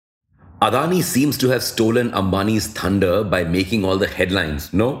Adani seems to have stolen Ambani's thunder by making all the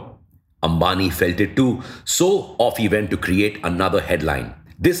headlines, no? Ambani felt it too, so off he went to create another headline.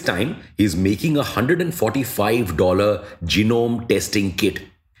 This time, he's making a $145 genome testing kit.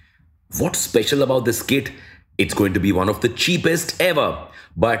 What's special about this kit? It's going to be one of the cheapest ever.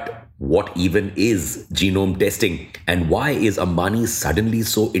 But what even is genome testing, and why is Ambani suddenly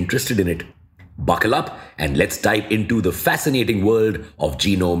so interested in it? Buckle up and let's dive into the fascinating world of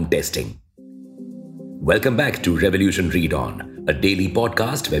genome testing. Welcome back to Revolution Read On, a daily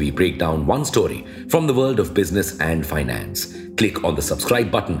podcast where we break down one story from the world of business and finance. Click on the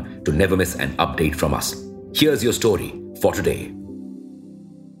subscribe button to never miss an update from us. Here's your story for today.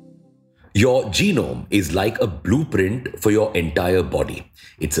 Your genome is like a blueprint for your entire body.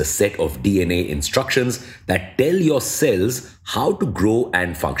 It's a set of DNA instructions that tell your cells how to grow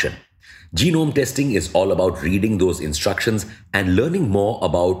and function. Genome testing is all about reading those instructions and learning more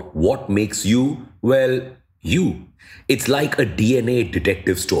about what makes you, well, you. It's like a DNA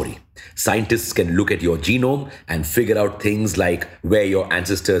detective story. Scientists can look at your genome and figure out things like where your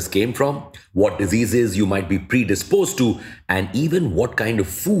ancestors came from, what diseases you might be predisposed to, and even what kind of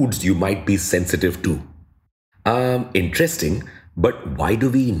foods you might be sensitive to. Interesting, but why do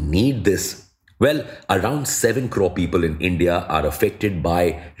we need this? Well, around 7 crore people in India are affected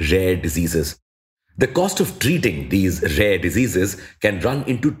by rare diseases. The cost of treating these rare diseases can run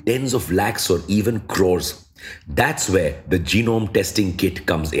into tens of lakhs or even crores. That's where the genome testing kit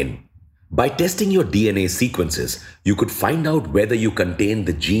comes in. By testing your DNA sequences, you could find out whether you contain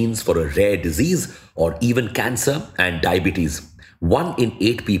the genes for a rare disease or even cancer and diabetes. 1 in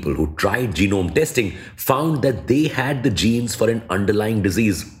 8 people who tried genome testing found that they had the genes for an underlying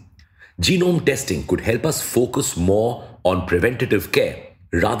disease. Genome testing could help us focus more on preventative care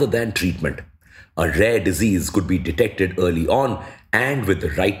rather than treatment. A rare disease could be detected early on, and with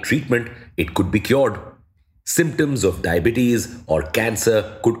the right treatment, it could be cured. Symptoms of diabetes or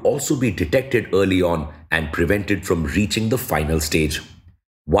cancer could also be detected early on and prevented from reaching the final stage.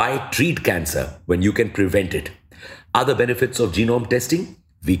 Why treat cancer when you can prevent it? Other benefits of genome testing?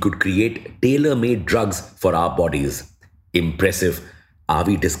 We could create tailor-made drugs for our bodies. Impressive. Are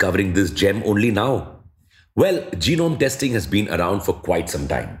we discovering this gem only now? Well, genome testing has been around for quite some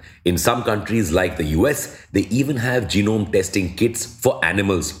time. In some countries like the US, they even have genome testing kits for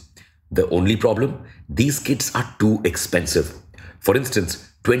animals. The only problem? These kits are too expensive. For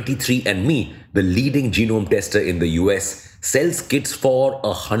instance, 23andMe, the leading genome tester in the US, sells kits for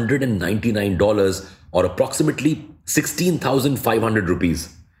 $199 or approximately 16,500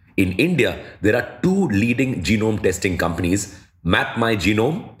 rupees. In India, there are 2 leading genome testing companies,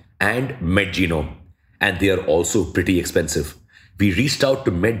 MapMyGenome and MedGenome, and they are also pretty expensive. We reached out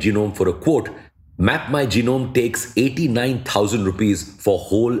to MedGenome for a quote. MapMyGenome takes 89,000 rupees for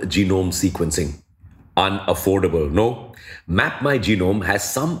whole genome sequencing. Unaffordable, no? MapMyGenome has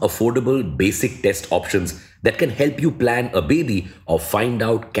some affordable basic test options that can help you plan a baby or find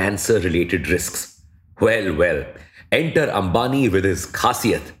out cancer-related risks. Well, enter Ambani with his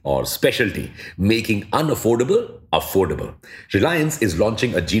khasiyat or specialty, making unaffordable affordable. Reliance is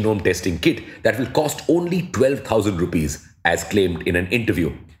launching a genome testing kit that will cost only 12,000 rupees, as claimed in an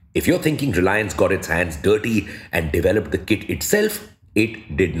interview. If you're thinking Reliance got its hands dirty and developed the kit itself,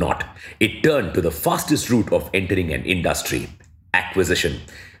 it did not. It turned to the fastest route of entering an industry: acquisition.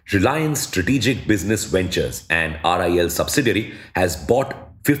 Reliance Strategic Business Ventures, an RIL subsidiary, has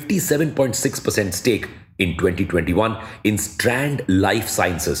bought 57.6% stake in 2021 in Strand Life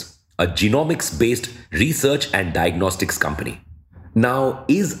Sciences, a genomics-based research and diagnostics company. Now,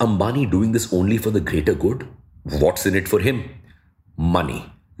 is Ambani doing this only for the greater good? What's in it for him?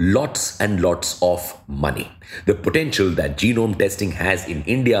 Money. Lots and lots of money. The potential that genome testing has in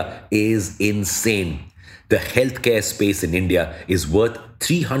India is insane. The healthcare space in India is worth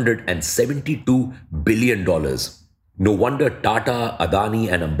 $372 billion. No wonder Tata,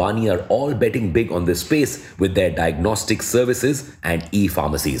 Adani, and Ambani are all betting big on this space with their diagnostic services and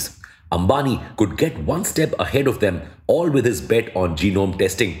e-pharmacies. Ambani could get one step ahead of them, all with his bet on genome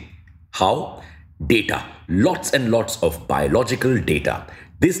testing. How? Data. Lots and lots of biological data.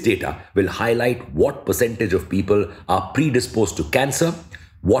 This data will highlight what percentage of people are predisposed to cancer,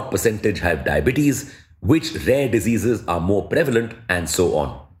 what percentage have diabetes, which rare diseases are more prevalent, and so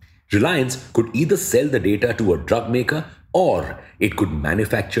on. Reliance could either sell the data to a drug maker or it could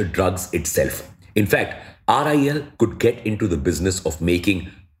manufacture drugs itself. In fact, RIL could get into the business of making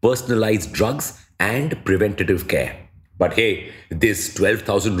personalized drugs and preventative care. But hey, this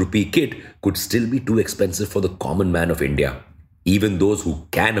 12,000 rupee kit could still be too expensive for the common man of India. Even those who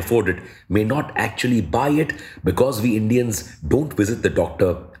can afford it may not actually buy it because we Indians don't visit the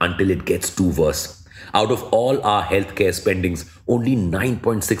doctor until it gets too worse. Out of all our healthcare spendings, only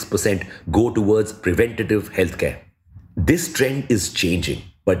 9.6% go towards preventative healthcare. This trend is changing,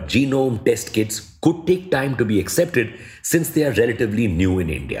 but genome test kits could take time to be accepted since they are relatively new in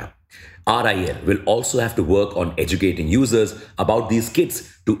India. RIL will also have to work on educating users about these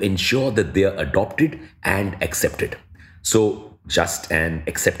kits to ensure that they are adopted and accepted. So, just an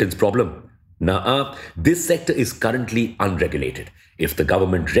acceptance problem? Nuh-uh. This sector is currently unregulated. If the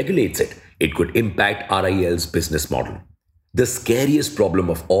government regulates it, it could impact RIL's business model. The scariest problem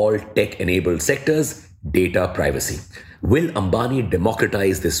of all tech-enabled sectors, data privacy. Will Ambani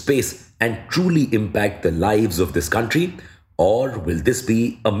democratize this space and truly impact the lives of this country? Or will this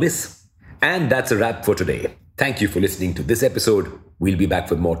be a miss? And that's a wrap for today. Thank you for listening to this episode. We'll be back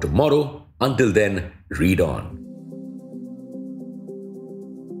with more tomorrow. Until then, read on.